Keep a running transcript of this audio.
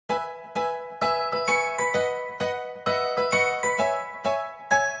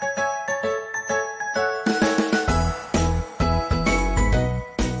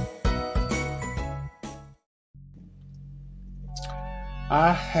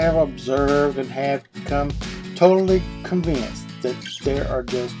have observed and have become totally convinced that there are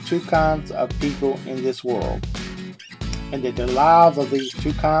just two kinds of people in this world, and that the lives of these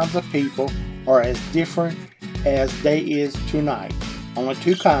two kinds of people are as different as day is to night. Only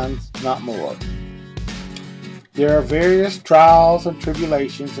two kinds, not more. There are various trials and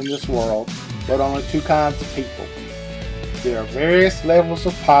tribulations in this world, but only two kinds of people. There are various levels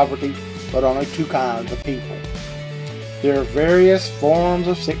of poverty, but only two kinds of people. There are various forms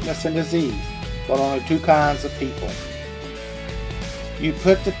of sickness and disease, but only two kinds of people. You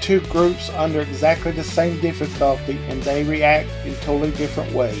put the two groups under exactly the same difficulty and they react in totally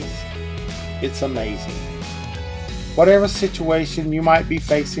different ways. It's amazing. Whatever situation you might be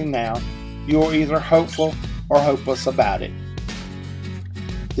facing now, you are either hopeful or hopeless about it.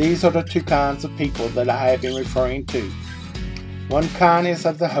 These are the two kinds of people that I have been referring to. One kind is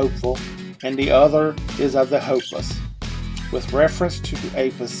of the hopeful and the other is of the hopeless, with reference to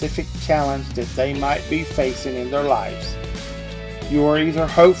a specific challenge that they might be facing in their lives. You are either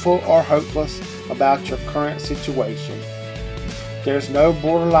hopeful or hopeless about your current situation. There's no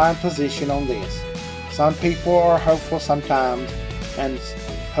borderline position on this. Some people are hopeful sometimes and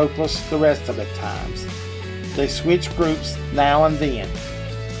hopeless the rest of the times. They switch groups now and then,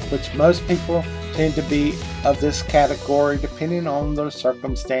 which most people tend to be of this category depending on their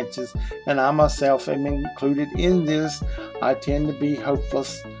circumstances, and I myself am included in this. I tend to be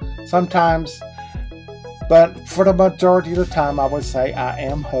hopeless sometimes, but for the majority of the time I would say I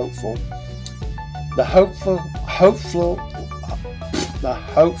am hopeful. The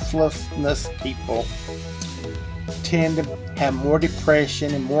hopelessness people tend to have more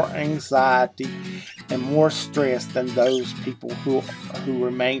depression and more anxiety and more stress than those people who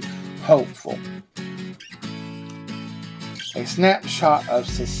remain hopeful. A snapshot of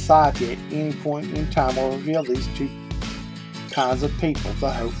society at any point in time will reveal these two kinds of people, the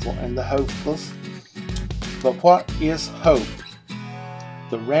hopeful and the hopeless. But what is hope?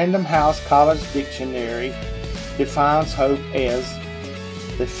 The Random House College Dictionary defines hope as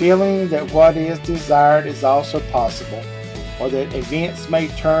the feeling that what is desired is also possible, or that events may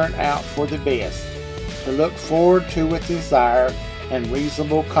turn out for the best, to look forward to with desire and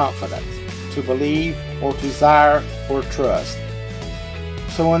reasonable confidence, to believe or desire or trust.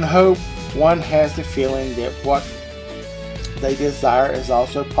 So in hope, one has the feeling that what they desire is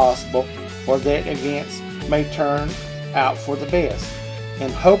also possible, or that events may turn out for the best.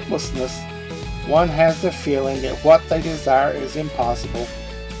 In hopelessness, one has the feeling that what they desire is impossible,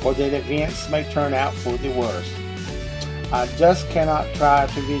 or that events may turn out for the worst. I just cannot try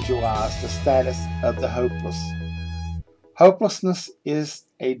to visualize the status of the hopeless. Hopelessness is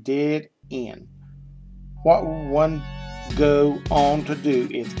a dead end. What will one go on to do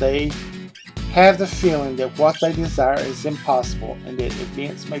if they have the feeling that what they desire is impossible and that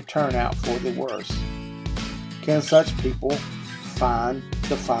events may turn out for the worse? Can such people find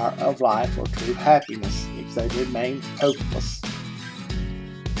the fire of life or true happiness if they remain hopeless?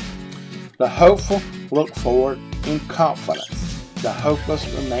 The hopeful look forward in confidence. The hopeless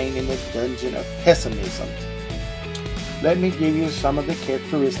remain in the dungeon of pessimism. Let me give you some of the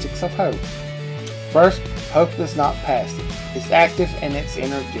characteristics of hope. First, hope is not passive. It's active and it's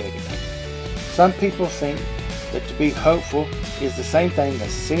energetic. Some people think that to be hopeful is the same thing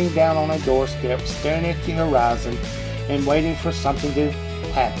as sitting down on a doorstep, staring at the horizon, and waiting for something to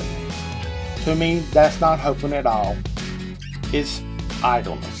happen. To me, that's not hoping at all. It's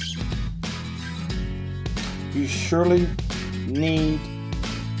idleness. You surely need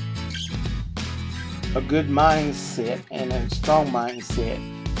a good mindset and a strong mindset,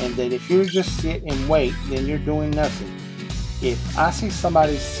 and that if you just sit and wait, then you're doing nothing. If I see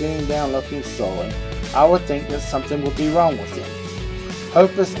somebody sitting down looking sullen, I would think that something would be wrong with them.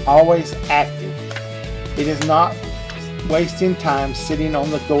 Hope is always active. It is not wasting time sitting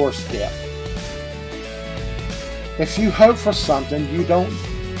on the doorstep. If you hope for something, you don't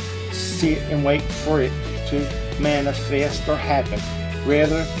sit and wait for it to manifest or happen.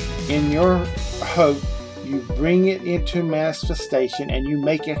 Rather, in your hope, you bring it into manifestation and you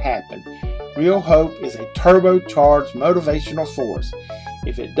make it happen. Real hope is a turbocharged motivational force.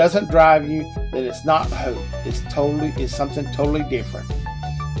 If it doesn't drive you, then it's not hope. It's something totally different.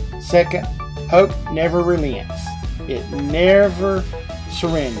 Second, hope never relents. It never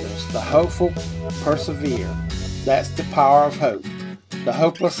surrenders. The hopeful persevere. That's the power of hope. The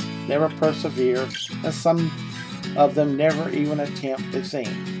hopeless never persevere, and some of them never even attempt the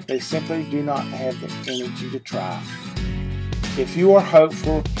thing. They simply do not have the energy to try. If you are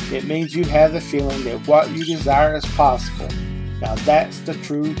hopeful, it means you have the feeling that what you desire is possible. Now that's the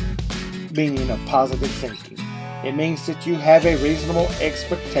true meaning of positive thinking. It means that you have a reasonable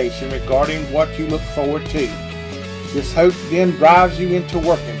expectation regarding what you look forward to. This hope then drives you into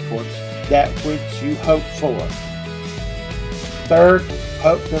working towards that which you hope for. Third,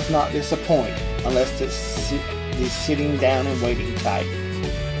 hope does not disappoint unless it's sitting down and waiting tight.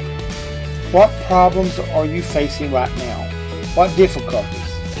 What problems are you facing right now? What difficulties?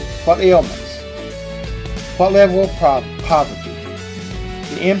 What ailments? What level of poverty?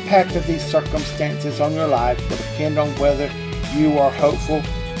 The impact of these circumstances on your life will depend on whether you are hopeful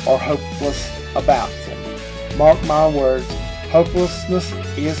or hopeless about them. Mark my words, hopelessness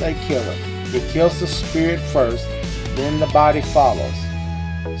is a killer. It kills the spirit first, then the body follows.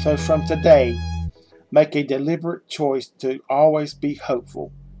 So from today, make a deliberate choice to always be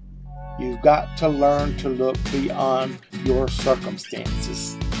hopeful. You've got to learn to look beyond your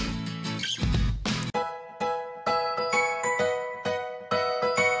circumstances.